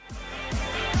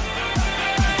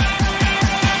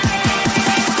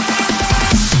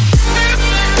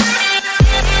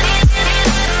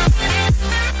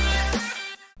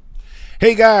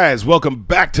Hey guys, welcome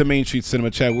back to Main Street Cinema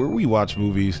Chat, where we watch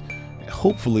movies.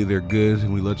 Hopefully they're good,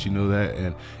 and we let you know that.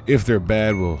 And if they're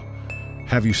bad, we'll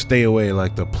have you stay away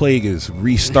like the plague is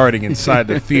restarting inside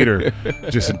the theater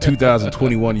just in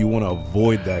 2021. You want to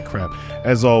avoid that crap.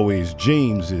 As always,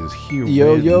 James is here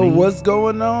with me. What's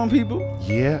going on, people?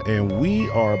 Yeah, and we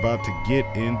are about to get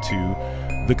into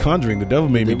The Conjuring. The Devil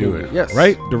Made Me Do It. Yes.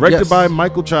 Right? Directed Yes. by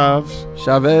Michael Chavez.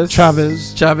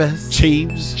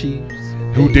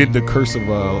 Who did The Curse of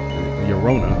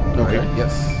Llorona. Okay. Right?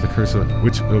 Yes. The Curse of,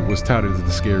 which was touted as the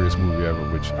scariest movie ever,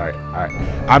 which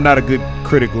I'm not a good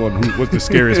critic on what's the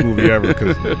scariest movie ever,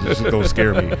 because it just don't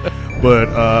scare me. But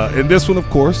in this one, of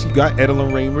course, you got Ed and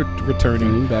Lorraine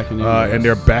returning, and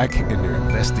they're back and they're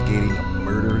investigating a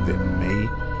murder that may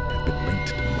have been linked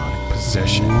to demonic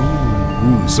possession.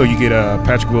 Ooh. So you get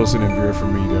Patrick Wilson and Vera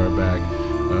Farmiga are back.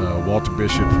 Walter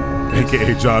Bishop,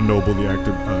 aka John Noble, the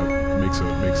actor, makes a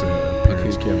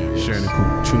appearance. Shannon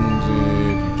Coop-Tunes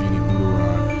in, Eugenie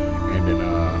Bouleron, and then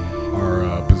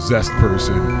our possessed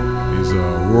person is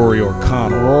Rory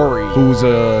O'Connell. Who's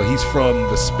he's from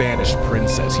The Spanish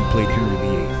Princess. He played Henry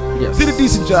VIII. Yes. Did a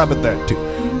decent job at that too.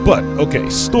 But okay,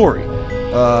 story.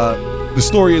 The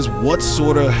story is what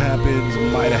sort of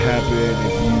might have happened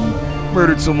if you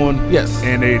murdered someone. Yes.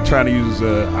 And they trying to use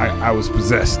I was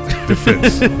possessed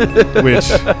defense,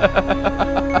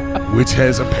 which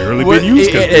has apparently been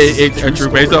used. It's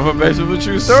based off of a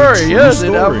true story. Yes,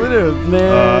 it is,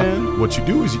 man. What you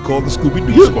do is you call the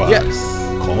Scooby-Doo squad. Yes.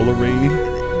 Call Lorraine.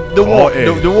 The Warrens. They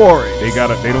don't got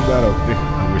a.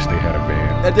 I wish they had a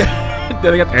van.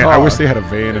 Then they got the And car. I wish they had a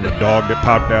van and a dog that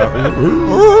popped out.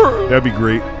 That'd be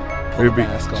great. It'd be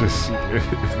just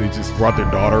if they just brought their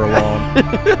daughter along.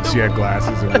 And she had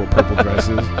glasses and wore purple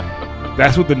dresses.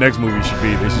 That's what the next movie should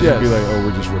be. They should just be like, oh,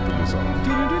 we're just ripping this off.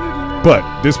 But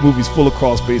this movie's full of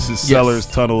crawl spaces, cellars,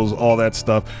 tunnels, all that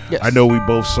stuff. Yes. I know we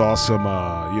both saw some,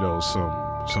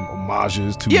 some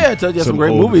homages to some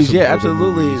great movies. Yeah,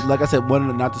 absolutely. Movies. Like I said,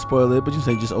 not to spoil it, but you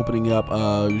say just opening up,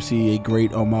 you see a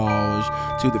great homage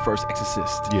to the first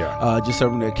Exorcist. Yeah. Just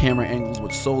some of the camera angles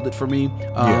which sold it for me.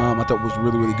 I thought it was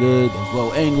really, really good. Those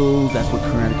low angles, that's what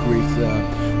kind of creates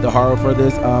the horror for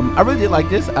this. I really did like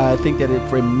this. I think that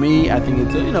for me, I think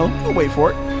it's you'll wait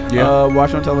for it. Yeah.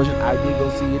 Watch it on television. I did go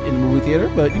see it in the movie theater,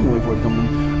 but you can wait for it to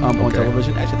come on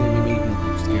television. Actually, they made me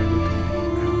scared of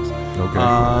Okay.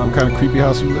 What kind of creepy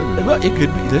house you live in? Well, it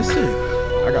could be. Listen,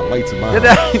 I got lights in my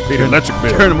house. Pay the electric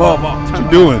bill. Turn them off. What you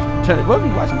doing? What are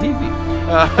you watching TV?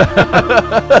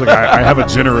 Look, I have a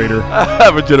generator.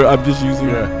 I'm just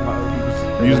using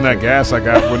I'm using that gas I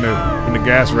got when the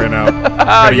gas ran out.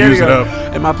 Gotta use it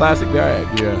up. In my plastic bag.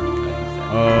 Yeah.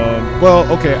 Well,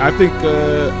 okay. I think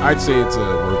I'd say it's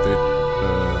worth it.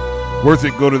 Worth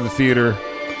it. Go to the theater.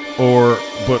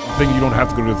 But the thing, you don't have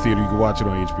to go to the theater. You can watch it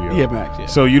on HBO. Yeah, Max. Yeah.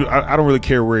 So I don't really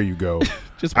care where you go.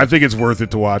 I think it's worth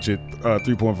it to watch it.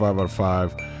 3.5 out of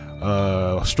 5.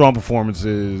 Strong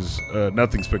performances.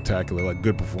 Nothing spectacular. Like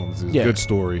good performances. Yeah. Good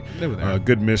story.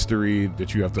 Good mystery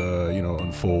that you have to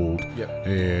unfold. Yep.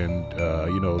 And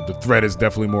the threat is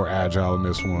definitely more agile in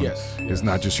this one. Yes. It's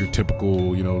not just your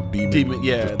typical demon.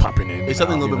 Yeah. Just popping in. It's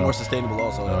something a little bit more sustainable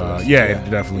also. It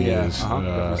definitely is.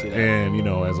 Definitely see that. And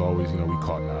as always, we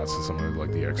caught nods to some of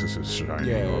like The Exorcist,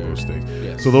 Shining, all those things.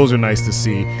 Yes. So those are nice to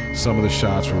see. Some of the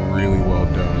shots were really well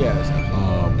done. Yes.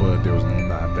 But there was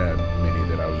not that many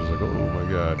that I was just like, oh my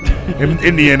god.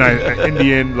 in the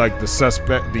end, like the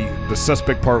suspect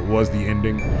part was the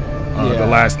ending. The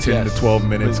last 10 to 12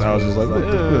 minutes, I was just like,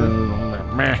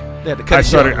 meh. I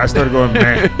started going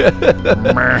meh.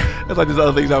 It's like these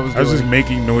other things I was just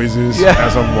making noises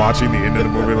as I'm watching the end of the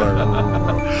movie, like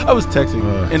I was texting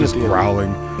in just the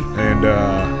growling, and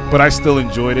but I still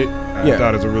enjoyed it. I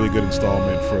thought it was a really good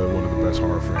installment for one of the best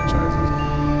horror franchises,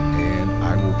 and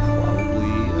I will probably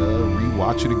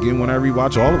rewatch it again when I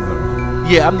rewatch all of them.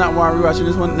 Yeah, I'm not rewatching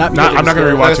this one. I'm not going to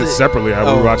rewatch it separately. I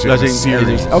will rewatch it as a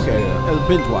series. Okay, as a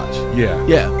binge watch. Yeah.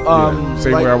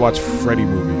 Same way I watch Freddy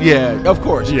movies. Yeah, of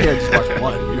course. You can't just watch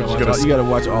one. You got to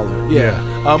watch all of them. Yeah.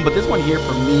 But this one here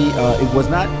for me, it was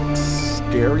not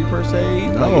scary per se.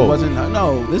 No. Like, it wasn't.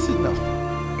 No, this is no.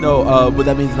 But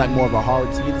that means it's like more of a horror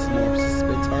to me. This is more of a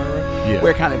suspense horror,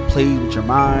 where it kind of plays with your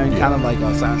mind, kind of like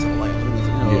Silence of the Lambs.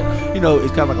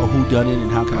 It's kind of like a whodunit,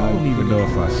 and how can I don't even know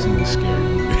if I've seen a scary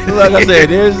movie. Like I said,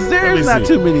 there's not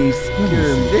too many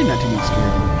scary movies out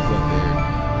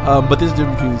there. But there's a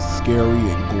difference between scary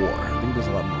and gore. I think there's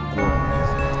a lot more gore movies.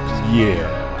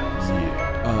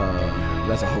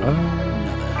 That's a whole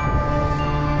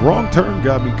nother. Wrong Turn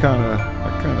got me kind of.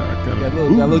 Got a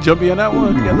little jumpy on that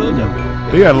one. Got a little jumpy.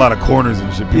 They had a lot of corners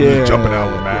and shit. People just jumping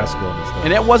out with masks on and stuff.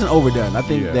 And that wasn't overdone. I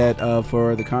think that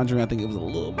for The Conjuring, I think it was a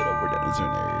little bit overdone in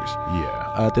certain areas. Yeah.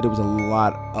 I thought it was a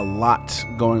lot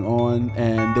going on,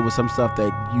 and there was some stuff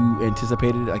that you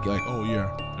anticipated, like oh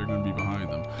yeah, they're gonna be behind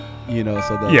them, you know.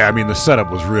 So that I mean the setup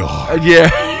was real hard. Yeah,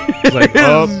 it's like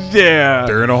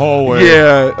they're in a hallway.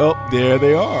 Yeah, there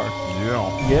they are.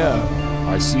 Yeah.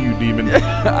 I see you, demon.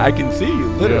 I can see you.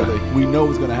 Literally, we know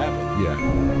what's gonna happen. Yeah.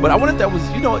 But I wonder if that was,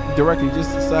 directly,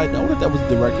 just a side note, I wonder if that was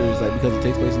directors, like, because it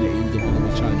takes place in the 80s, and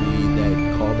was trying to be that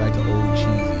callback to old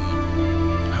cheesy.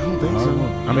 I don't think so.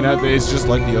 I mean, it's just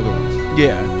like the other ones.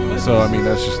 Yeah. So, I mean,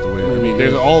 that's just the way. I mean,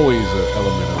 there's always an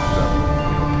element of that,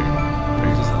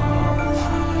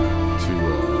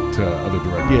 to other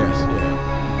directors. Yes,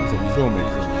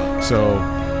 filmmakers. So,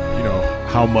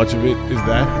 how much of it is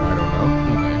that? I don't know.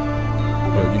 Okay.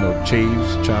 But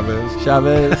Chavez.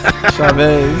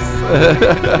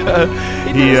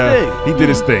 He did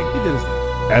his thing.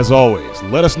 As always,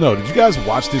 let us know. Did you guys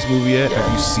watch this movie yet? Yeah.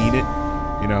 Have you seen it?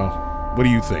 What do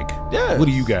you think? Yeah. What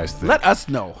do you guys think? Let us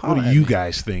know. What do you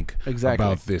guys think exactly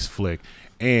about this flick?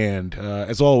 And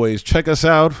as always, check us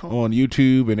out on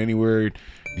YouTube and anywhere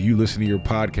you listen to your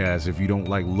podcast if you don't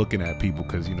like looking at people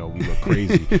because we look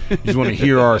crazy. You just want to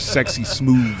hear our sexy,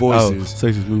 smooth voices.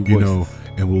 Sexy, smooth voices.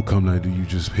 And we'll come like, you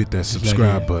just hit that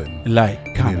subscribe button.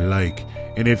 Like.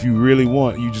 And if you really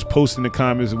want, you just post in the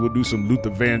comments and we'll do some Luther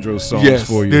Vandross songs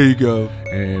for you. There you go.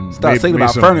 And stop singing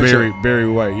about furniture. Barry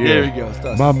White. Yeah. There you go.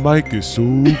 Stop. My mic is so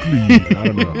clean.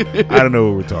 I don't know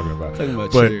what we're talking about. Talking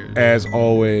about but cheers. as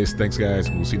always, thanks guys.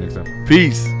 We'll see you next time.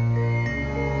 Peace.